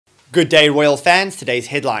Good day, Royal fans. Today's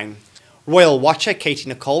headline. Royal watcher Katie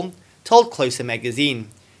Nicole told Closer magazine,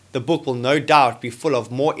 the book will no doubt be full of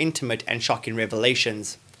more intimate and shocking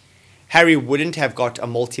revelations. Harry wouldn't have got a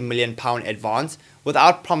multi-million-pound advance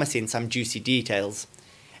without promising some juicy details.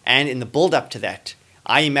 And in the build-up to that,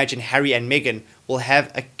 I imagine Harry and Meghan will have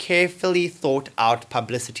a carefully thought-out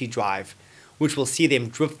publicity drive, which will see them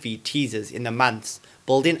drip-feed teasers in the months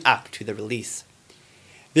building up to the release.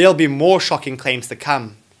 There'll be more shocking claims to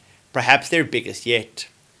come, perhaps their biggest yet.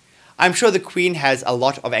 I'm sure the Queen has a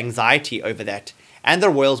lot of anxiety over that, and the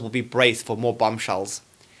royals will be braced for more bombshells.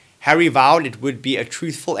 Harry vowed it would be a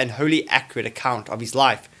truthful and wholly accurate account of his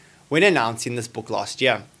life when announcing this book last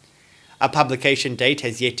year. A publication date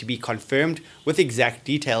has yet to be confirmed, with exact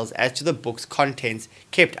details as to the book's contents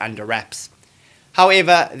kept under wraps.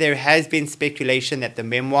 However, there has been speculation that the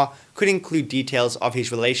memoir could include details of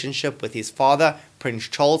his relationship with his father, Prince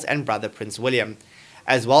Charles, and brother Prince William,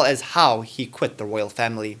 as well as how he quit the royal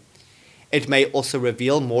family. It may also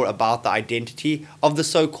reveal more about the identity of the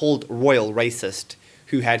so-called royal racist,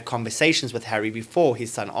 who had conversations with Harry before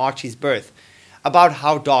his son Archie's birth about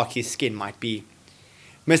how dark his skin might be.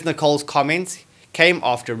 Miss Nicole's comments came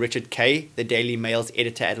after Richard Kay, the Daily Mail's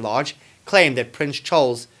editor-at-large, claimed that Prince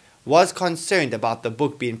Charles was concerned about the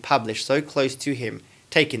book being published so close to him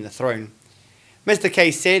taking the throne. Mr. Kay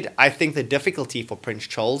said, "I think the difficulty for Prince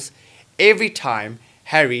Charles, every time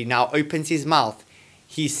Harry now opens his mouth,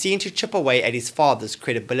 he's seen to chip away at his father's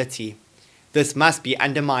credibility. This must be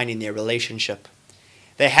undermining their relationship.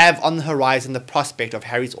 They have on the horizon the prospect of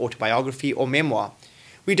Harry's autobiography or memoir.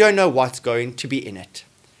 We don't know what's going to be in it.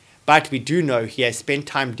 But we do know he has spent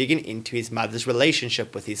time digging into his mother's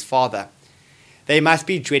relationship with his father. They must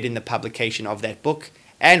be dreading the publication of that book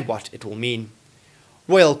and what it will mean."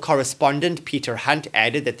 Royal correspondent Peter Hunt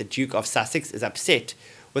added that the Duke of Sussex is upset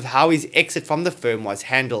with how his exit from the firm was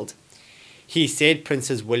handled. He said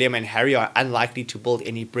Princes William and Harry are unlikely to build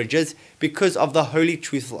any bridges because of the wholly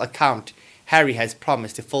truthful account Harry has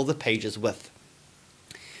promised to fill the pages with.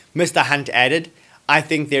 Mr. Hunt added, "I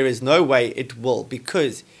think there is no way it will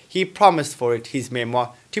because he promised for it, his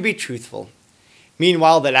memoir, to be truthful."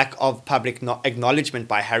 Meanwhile, the lack of public acknowledgement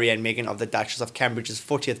by Harry and Meghan of the Duchess of Cambridge's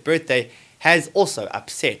 40th birthday has also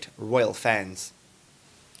upset royal fans.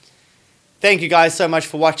 Thank you guys so much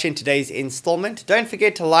for watching today's installment. Don't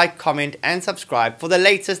forget to like, comment and subscribe for the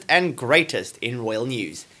latest and greatest in royal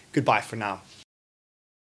news. Goodbye for now.